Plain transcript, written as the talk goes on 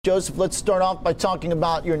Joseph, let's start off by talking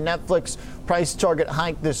about your Netflix price target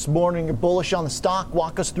hike this morning. You're bullish on the stock.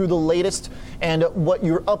 Walk us through the latest and what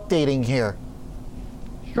you're updating here.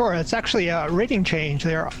 Sure. It's actually a rating change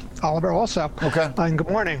there, Oliver, also. Okay. And good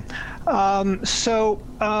morning. Let's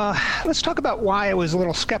talk about why I was a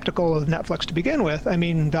little skeptical of Netflix to begin with. I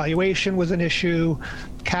mean, valuation was an issue.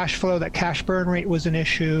 Cash flow, that cash burn rate was an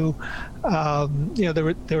issue. There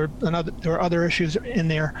were other issues in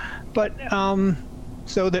there. But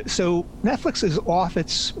so Netflix is off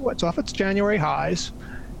its January highs.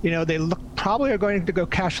 They probably are going to go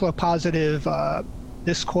cash flow positive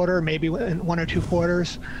this quarter, maybe in 1 or 2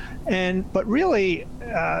 quarters, but really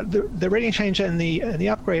the rating change and the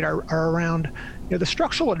upgrade are around the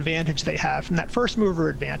structural advantage they have from that first mover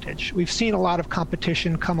advantage. We've seen a lot of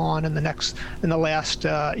competition come on in the last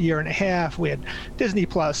year and a half. We had Disney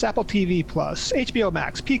Plus, Apple TV Plus, HBO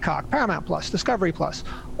Max, Peacock, Paramount Plus, Discovery Plus,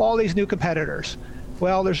 all these new competitors.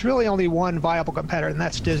 Well, there's really only one viable competitor, and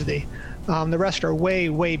that's Disney. The rest are way,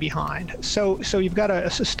 way behind. So you've got a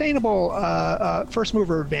sustainable first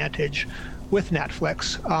mover advantage with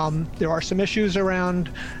Netflix. There are some issues around,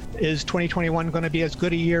 is 2021 going to be as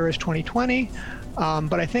good a year as 2020?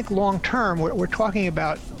 But I think long term, we're talking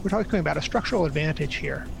about a structural advantage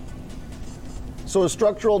here. So a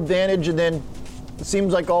structural advantage, and then it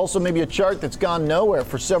seems like also maybe a chart that's gone nowhere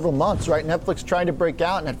for several months, right? Netflix tried to break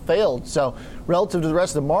out and it failed. So relative to the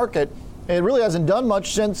rest of the market, it really hasn't done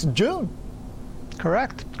much since June.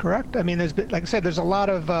 Correct. I mean, there's been, like I said, there's a lot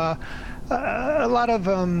of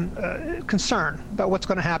concern about what's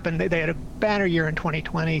going to happen. They had a banner year in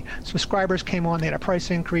 2020. Subscribers came on. They had a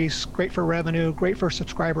price increase. Great for revenue. Great for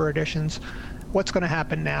subscriber additions. What's going to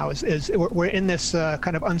happen now is we're in this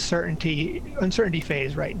kind of uncertainty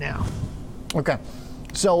phase right now. Okay.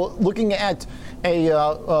 So looking at a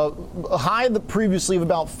high previously of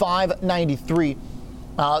about 593,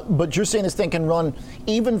 but you're saying this thing can run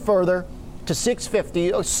even further to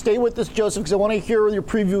 650. Stay with this, Joseph, because I want to hear your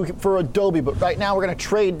preview for Adobe. But right now we're going to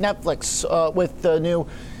trade Netflix with the new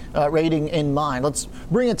rating in mind. Let's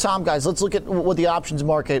bring in Tom, guys. Let's look at what the options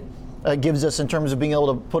market gives us in terms of being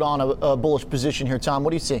able to put on a bullish position here. Tom, what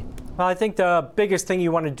do you see? Well, I think the biggest thing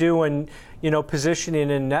you want to do when positioning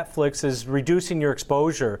in Netflix is reducing your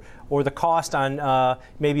exposure or the cost on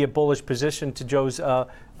maybe a bullish position, to Joe's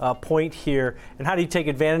point here. And how do you take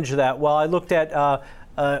advantage of that? Well, I looked at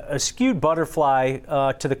a skewed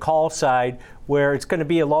butterfly to the call side, where it's going to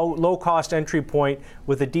be a low cost entry point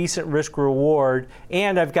with a decent risk reward,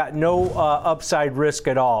 and I've got no upside risk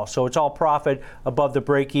at all. So it's all profit above the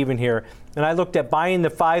break even here. And I looked at buying the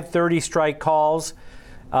 530 strike calls,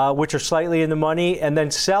 which are slightly in the money, and then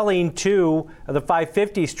selling 2 of the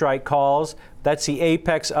 550 strike calls. That's the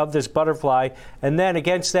apex of this butterfly. And then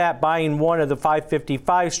against that, buying 1 of the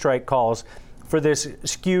 555 strike calls for this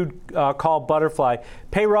skewed call butterfly.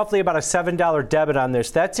 Pay roughly about a $7 debit on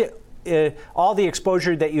this. That's it. All the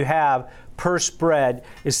exposure that you have per spread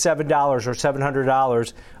is $7 or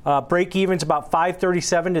 $700. Break even's about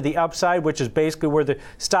 537 to the upside, which is basically where the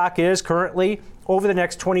stock is currently over the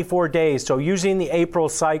next 24 days. So using the April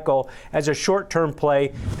cycle as a short-term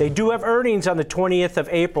play. They do have earnings on the 20th of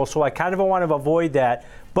April, so I kind of want to avoid that.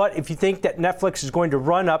 But if you think that Netflix is going to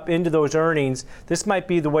run up into those earnings, this might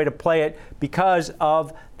be the way to play it because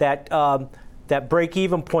of that that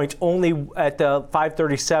break-even point only at the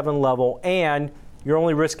 537 level, and you're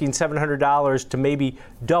only risking $700 to maybe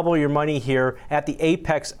double your money here at the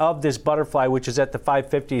apex of this butterfly, which is at the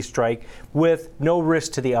 550 strike, with no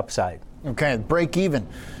risk to the upside. Okay, break even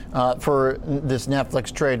for this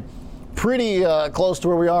Netflix trade. Pretty close to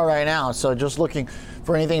where we are right now. So just looking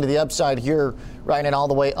for anything to the upside here, right now all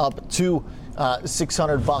the way up to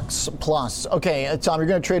 $600 plus. Okay, Tom, you're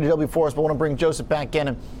going to trade Adobe for us, but I want to bring Joseph back in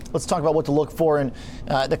and let's talk about what to look for in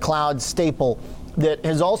the cloud staple that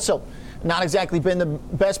has also not exactly been the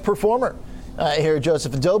best performer here,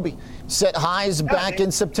 Joseph. Adobe set highs back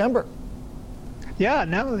in September. Yeah,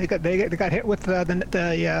 no, they got hit with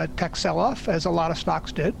the tech sell-off, as a lot of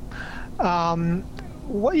stocks did.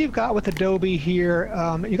 What you've got with Adobe here,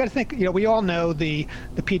 you got to think. We all know the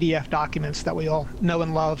PDF documents that we all know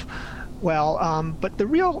and love. Well, but the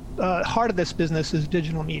real heart of this business is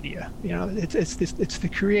digital media. It's the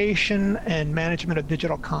creation and management of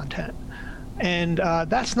digital content. And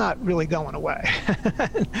that's not really going away.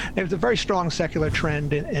 There's a very strong secular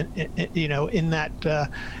trend in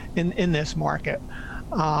this market.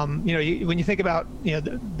 When you think about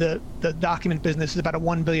the document business is about a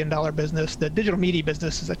 $1 billion business. The digital media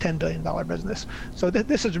business is a $10 billion business. So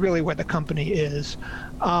this is really where the company is.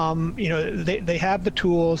 They have the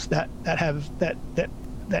tools that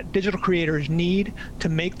that digital creators need to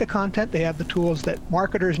make the content. They have the tools that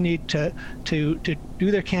marketers need to do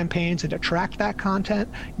their campaigns and to track that content.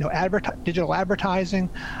 Digital advertising.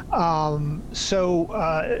 So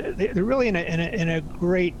they're really in a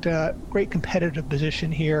great competitive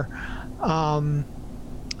position here.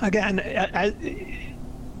 Again,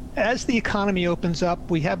 as the economy opens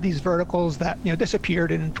up, we have these verticals that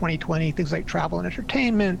disappeared in 2020. Things like travel and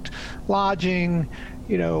entertainment, lodging,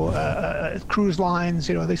 cruise lines,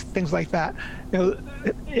 these things like that.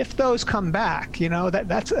 If those come back,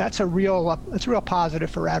 that's a real positive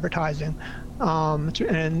for advertising,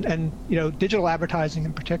 and digital advertising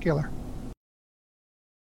in particular.